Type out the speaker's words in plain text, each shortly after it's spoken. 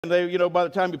By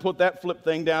the time you put that flip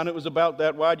thing down, it was about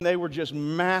that wide. They were just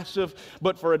massive,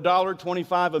 but for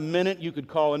 $1.25 a minute, you could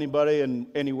call anybody and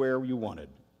anywhere you wanted.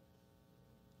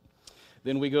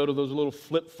 Then we go to those little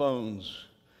flip phones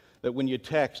that when you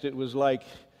text, it was like,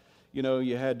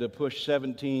 you had to push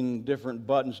 17 different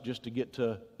buttons just to get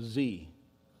to Z.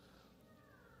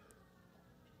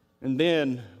 And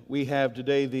then we have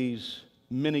today these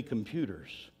mini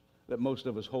computers that most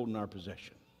of us hold in our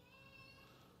possession.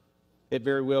 It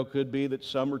very well could be that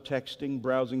some are texting,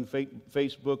 browsing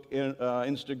Facebook,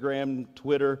 Instagram,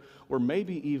 Twitter, or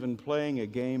maybe even playing a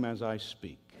game as I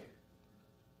speak.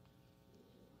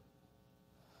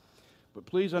 But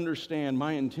please understand,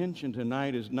 my intention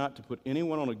tonight is not to put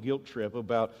anyone on a guilt trip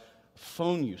about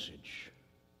phone usage.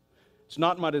 It's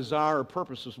not my desire or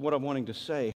purpose is what I'm wanting to say.